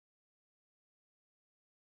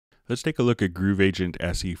Let's take a look at Groove Agent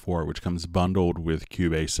SE4, which comes bundled with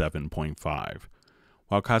Cubase 7.5.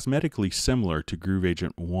 While cosmetically similar to Groove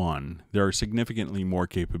Agent 1, there are significantly more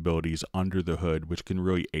capabilities under the hood which can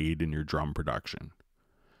really aid in your drum production.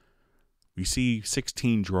 We see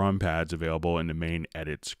 16 drum pads available in the main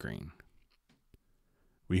edit screen.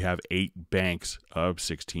 We have 8 banks of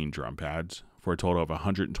 16 drum pads for a total of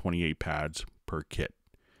 128 pads per kit.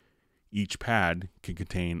 Each pad can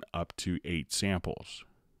contain up to 8 samples.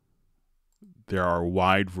 There are a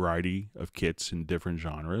wide variety of kits in different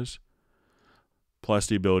genres, plus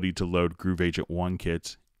the ability to load Groove Agent 1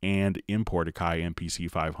 kits and import Akai MPC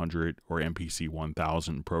 500 or MPC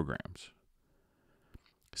 1000 programs.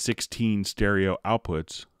 16 stereo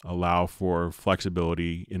outputs allow for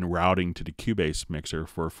flexibility in routing to the Cubase mixer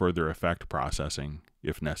for further effect processing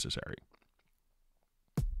if necessary.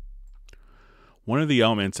 One of the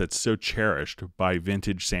elements that's so cherished by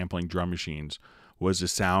vintage sampling drum machines was the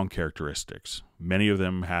sound characteristics. Many of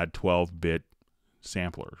them had 12-bit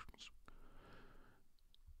samplers.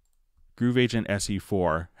 Groove Agent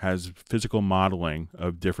SE4 has physical modeling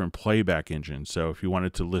of different playback engines. So if you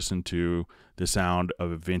wanted to listen to the sound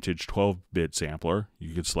of a vintage 12-bit sampler,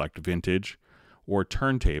 you could select vintage or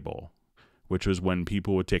turntable, which was when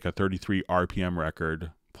people would take a 33 RPM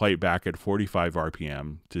record, play it back at 45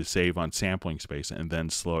 RPM to save on sampling space, and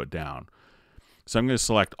then slow it down. So I'm going to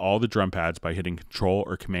select all the drum pads by hitting Control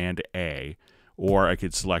or Command A, or I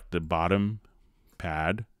could select the bottom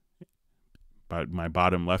pad, my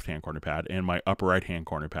bottom left-hand corner pad, and my upper right-hand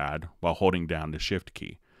corner pad while holding down the Shift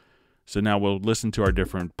key. So now we'll listen to our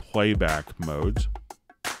different playback modes.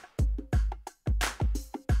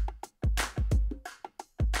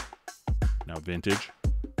 Now vintage.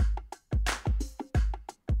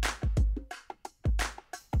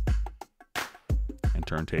 And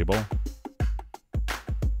turntable.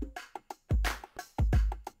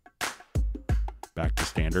 Back to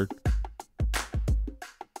standard.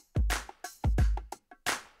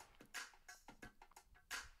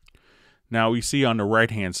 Now we see on the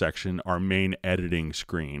right-hand section our main editing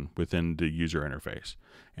screen within the user interface,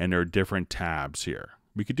 and there are different tabs here.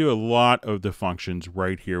 We could do a lot of the functions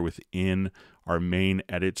right here within our main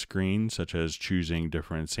edit screen, such as choosing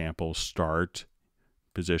different sample start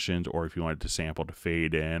positions, or if you wanted to sample to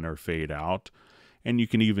fade in or fade out. And you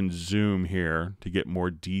can even zoom here to get more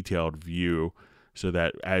detailed view so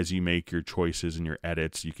that as you make your choices and your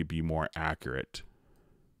edits, you could be more accurate.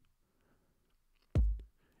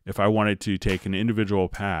 If I wanted to take an individual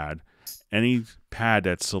pad, any pad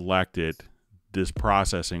that's selected, this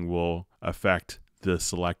processing will affect the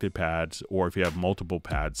selected pads, or if you have multiple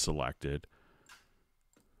pads selected.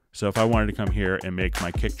 So if I wanted to come here and make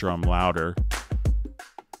my kick drum louder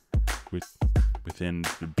within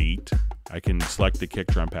the beat, I can select the kick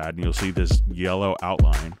drum pad and you'll see this yellow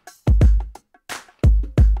outline.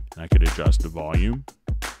 And I could adjust the volume.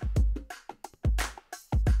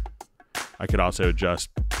 I could also adjust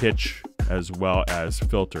pitch as well as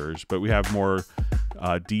filters, but we have more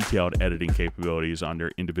detailed editing capabilities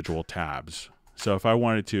under individual tabs. So if I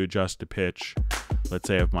wanted to adjust the pitch, let's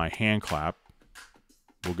say of my hand clap,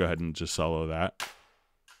 we'll go ahead and just solo that.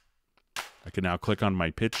 I can now click on my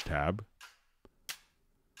pitch tab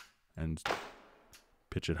and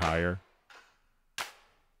pitch it higher.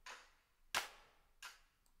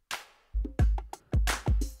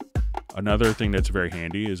 Another thing that's very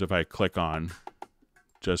handy is if I click on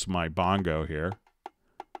just my bongo here,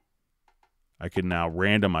 I can now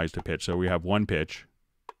randomize the pitch. So we have one pitch.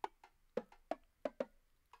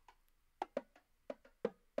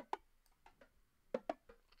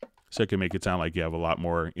 So it can make it sound like you have a lot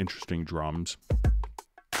more interesting drums.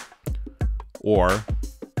 Or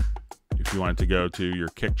if you wanted to go to your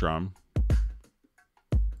kick drum,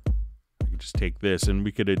 you can just take this and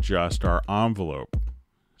we could adjust our envelope.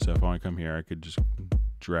 So if I want to come here, I could just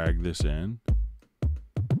drag this in.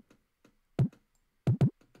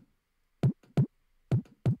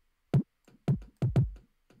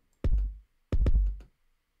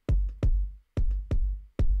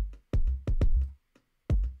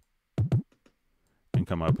 And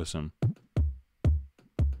come up with some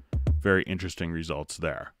very interesting results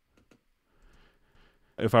there.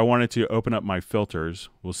 If I wanted to open up my filters,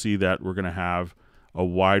 we'll see that we're going to have a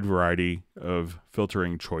wide variety of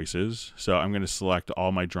filtering choices. So I'm going to select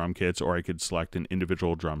all my drum kits, or I could select an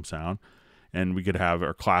individual drum sound. And we could have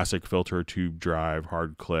our classic filter, tube drive,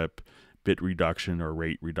 hard clip, bit reduction, or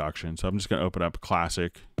rate reduction. So I'm just going to open up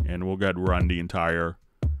classic, and we'll go ahead and run the entire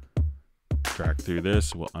track through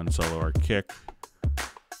this. We'll unsolo our kick.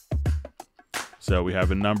 So we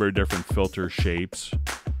have a number of different filter shapes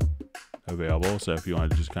available. So if you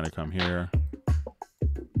want to just kind of come here,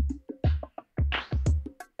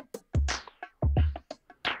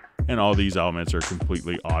 And all these elements are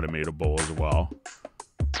completely automatable as well.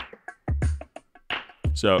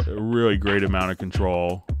 So a really great amount of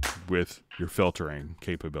control with your filtering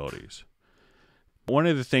capabilities. One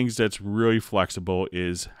of the things that's really flexible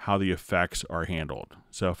is how the effects are handled.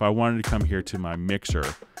 So if I wanted to come here to my mixer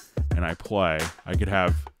and I play, I could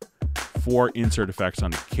have 4 insert effects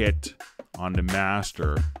on the kit, on the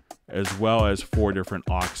master, as well as 4 different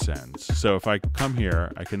aux sends. So if I come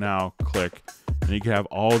here, I can now click and you can have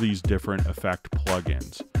all these different effect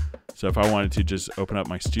plugins. So if I wanted to just open up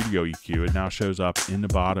my studio EQ, it now shows up in the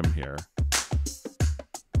bottom here.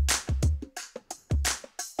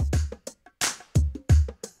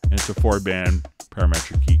 And it's a 4-band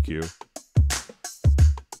parametric EQ.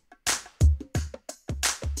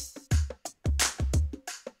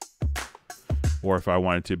 Or if I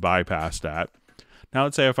wanted to bypass that. Now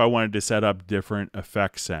let's say if I wanted to set up different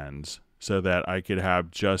effect sends so that I could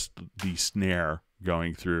have just the snare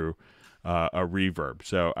going through a reverb.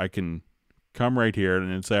 So I can come right here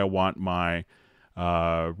and then say I want my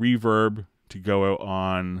reverb to go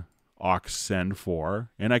on aux send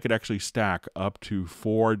 4, and I could actually stack up to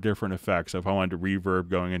 4 different effects if I wanted to reverb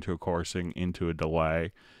going into a chorusing, into a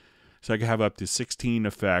delay. So I could have up to 16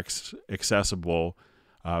 effects accessible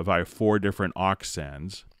via 4 different aux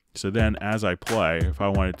sends. So then as I play, if I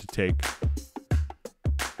wanted to take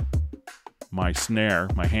my snare,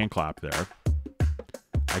 my hand clap there,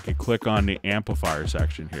 I could click on the amplifier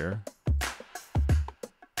section here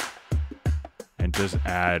and just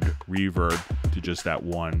add reverb to just that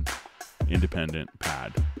one independent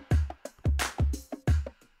pad.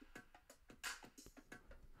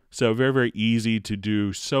 So very, very easy to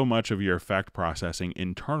do so much of your effect processing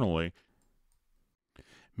internally.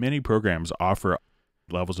 Many programs offer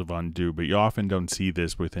levels of undo, but you often don't see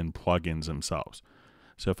this within plugins themselves.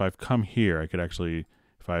 So if I've come here, I could actually,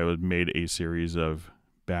 if I had made a series of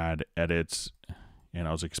bad edits and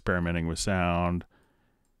I was experimenting with sound,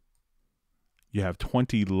 you have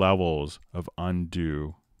 20 levels of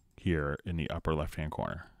undo here in the upper left hand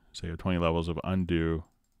corner. So you have 20 levels of undo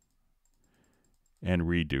and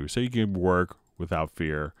redo. So you can work without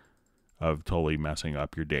fear of totally messing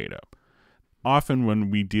up your data. Often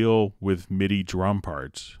when we deal with MIDI drum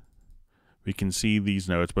parts, we can see these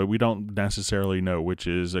notes, but we don't necessarily know which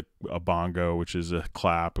is a bongo, which is a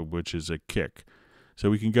clap, which is a kick. So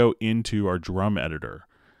we can go into our drum editor.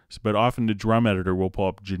 But often the drum editor will pull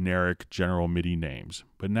up generic general MIDI names.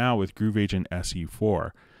 But now with Groove Agent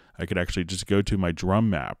SE4, I could actually just go to my drum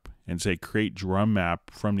map and say create drum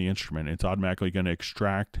map from the instrument. It's automatically going to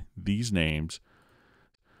extract these names.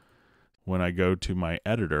 When I go to my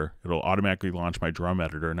editor, it'll automatically launch my drum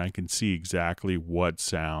editor and I can see exactly what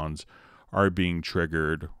sounds are being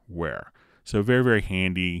triggered where. So very, very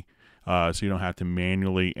handy, so you don't have to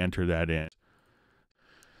manually enter that in.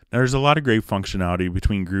 Now there's a lot of great functionality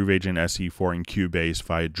between Groove Agent SE4 and Cubase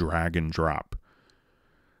via drag and drop.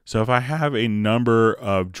 So if I have a number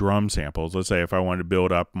of drum samples, let's say if I wanted to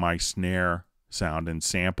build up my snare sound and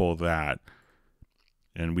sample that,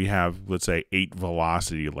 and we have, let's say, 8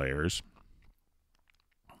 velocity layers,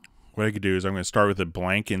 what I could do is I'm going to start with a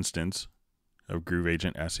blank instance of Groove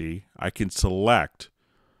Agent SE. I can select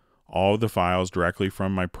all of the files directly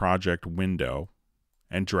from my project window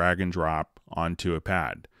and drag and drop onto a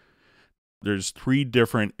pad. There's 3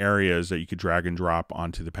 different areas that you could drag and drop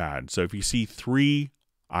onto the pad. So if you see 3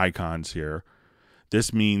 icons here,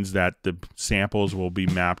 this means that the samples will be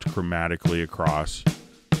mapped chromatically across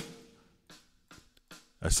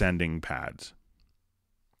ascending pads.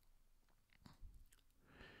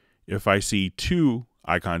 If I see 2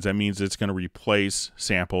 icons, that means it's going to replace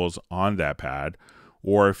samples on that pad.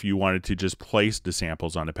 Or if you wanted to just place the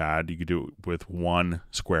samples on the pad, you could do it with 1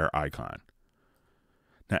 square icon.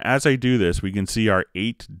 Now, as I do this, we can see our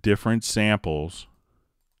 8 different samples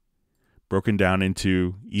broken down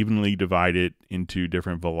into, evenly divided into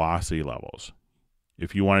different velocity levels.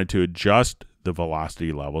 If you wanted to adjust the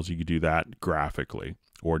velocity levels, you could do that graphically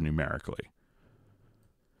or numerically.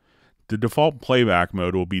 The default playback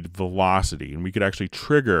mode will be velocity, and we could actually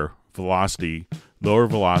trigger velocity, lower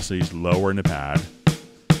velocities lower in the pad,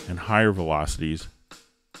 and higher velocities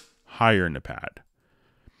higher in the pad.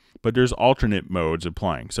 But there's alternate modes of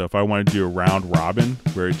playing. So if I wanted to do a round robin,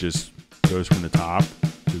 where it just goes from the top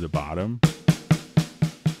to the bottom,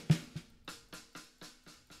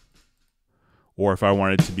 or if I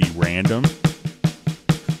wanted it to be random,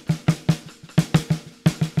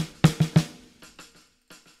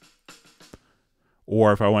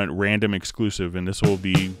 or if I went random exclusive, and this will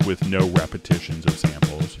be with no repetitions of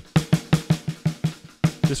samples.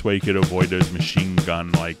 This way you could avoid those machine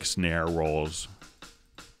gun-like snare rolls.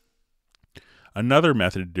 Another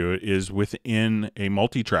method to do it is within a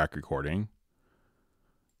multi-track recording.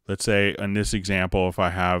 Let's say in this example, if I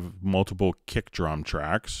have multiple kick drum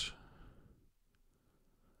tracks,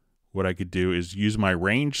 what I could do is use my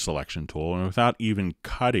range selection tool, and without even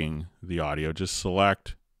cutting the audio, just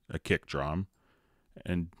select a kick drum,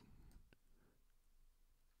 and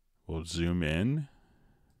we'll zoom in,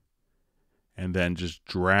 and then just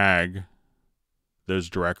drag those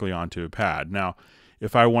directly onto a pad. Now,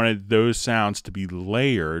 if I wanted those sounds to be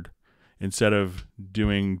layered, instead of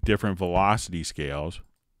doing different velocity scales,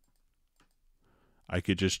 I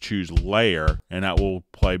could just choose layer, and that will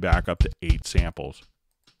play back up to 8 samples.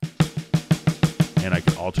 And I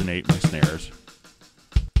can alternate my snares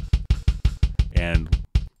and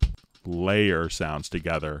layer sounds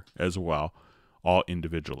together as well, all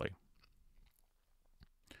individually.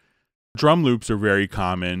 Drum loops are very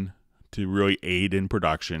common to really aid in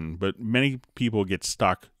production, but many people get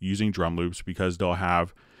stuck using drum loops because they'll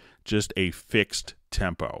have just a fixed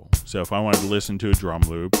tempo. So if I wanted to listen to a drum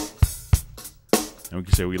loop, and we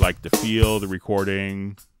can say we like the feel, the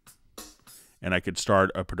recording, and I could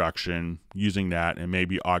start a production using that and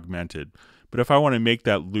maybe augmented. But if I want to make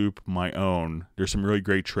that loop my own, there's some really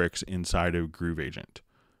great tricks inside of Groove Agent.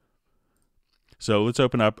 So let's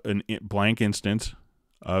open up a blank instance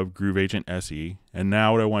of Groove Agent SE, and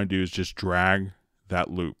now what I want to do is just drag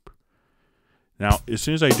that loop. Now, as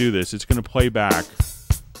soon as I do this, it's going to play back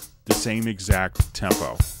the same exact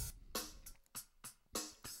tempo.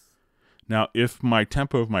 Now, if my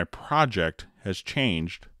tempo of my project has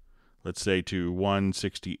changed, let's say to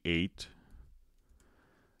 168,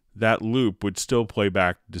 that loop would still play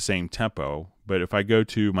back the same tempo. But if I go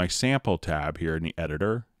to my sample tab here in the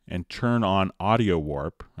editor and turn on audio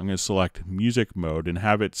warp, I'm going to select music mode and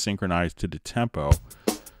have it synchronized to the tempo.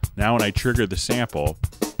 Now when I trigger the sample,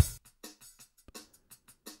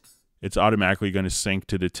 it's automatically going to sync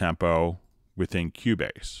to the tempo within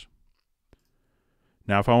Cubase.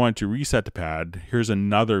 Now if I want to reset the pad, here's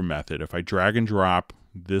another method. If I drag and drop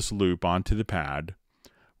this loop onto the pad,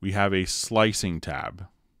 we have a slicing tab.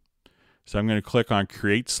 So I'm going to click on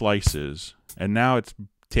Create Slices, and now it's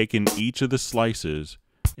taken each of the slices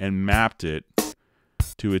and mapped it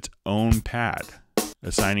to its own pad,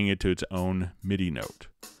 assigning it to its own MIDI note.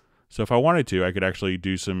 So if I wanted to, I could actually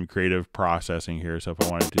do some creative processing here. So if I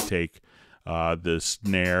wanted to take the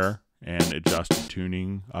snare and adjust the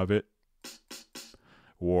tuning of it,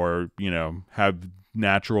 or, have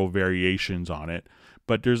natural variations on it.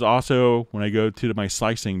 But there's also, when I go to my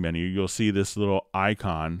slicing menu, you'll see this little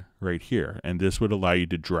icon right here. And this would allow you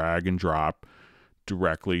to drag and drop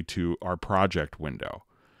directly to our project window.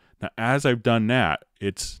 Now, as I've done that,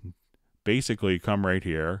 it's basically come right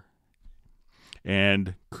here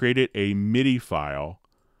and created a MIDI file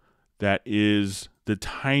that is the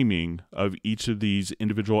timing of each of these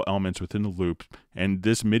individual elements within the loop, and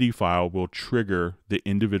this MIDI file will trigger the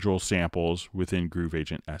individual samples within Groove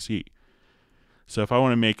Agent SE. So if I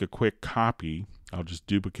want to make a quick copy, I'll just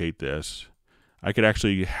duplicate this. I could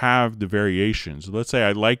actually have the variations. Let's say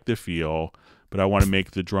I like the feel, but I want to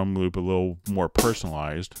make the drum loop a little more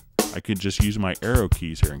personalized. I could just use my arrow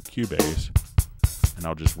keys here in Cubase, and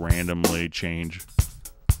I'll just randomly change .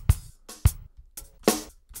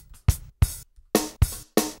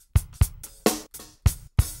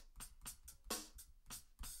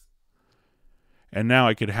 And now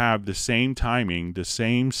I could have the same timing, the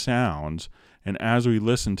same sounds, and as we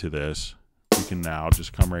listen to this, we can now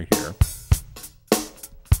just come right here.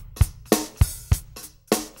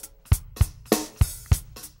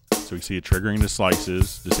 So we see it triggering the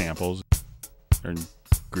slices, the samples, or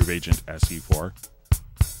Groove Agent SE4.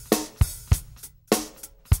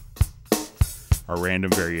 Our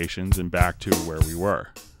random variations, and back to where we were.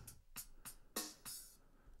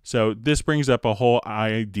 So this brings up a whole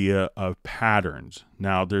idea of patterns.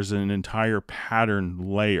 Now there's an entire pattern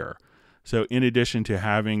layer. So in addition to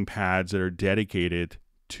having pads that are dedicated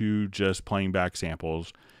to just playing back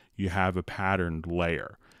samples, you have a pattern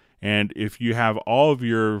layer. And if you have all of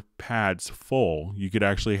your pads full, you could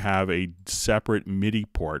actually have a separate MIDI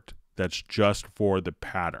port that's just for the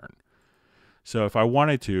pattern. So if I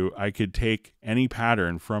wanted to, I could take any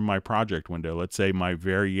pattern from my project window, let's say my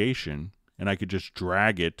variation, and I could just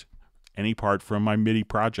drag it, any part from my MIDI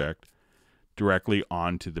project, directly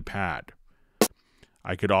onto the pad.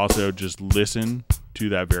 I could also just listen to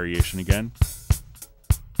that variation again.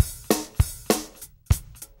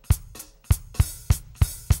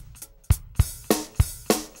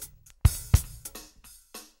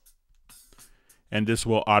 And this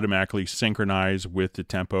will automatically synchronize with the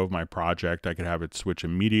tempo of my project. I could have it switch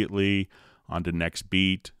immediately on the next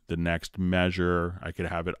beat, the next measure. I could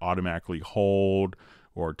have it automatically hold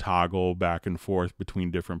or toggle back and forth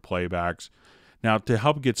between different playbacks. Now, to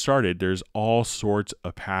help get started, there's all sorts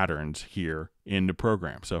of patterns here in the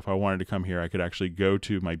program. So if I wanted to come here, I could actually go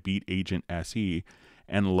to my Beat Agent SE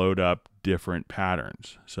and load up different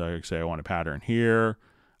patterns. So I could say I want a pattern here,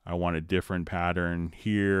 I want a different pattern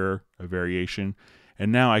here, a variation.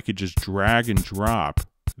 And now I could just drag and drop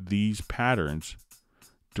these patterns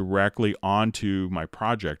directly onto my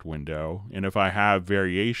project window. And if I have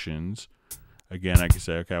variations, again, I could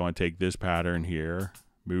say, okay, I want to take this pattern here,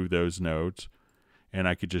 move those notes, and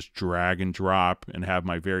I could just drag and drop and have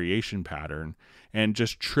my variation pattern and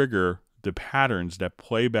just trigger the patterns that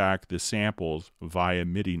play back the samples via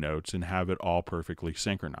MIDI notes and have it all perfectly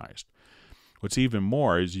synchronized. What's even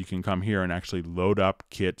more is you can come here and actually load up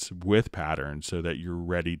kits with patterns so that you're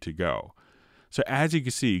ready to go. So as you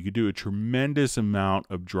can see, you can do a tremendous amount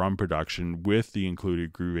of drum production with the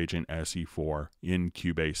included Groove Agent SE4 in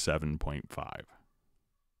Cubase 7.5.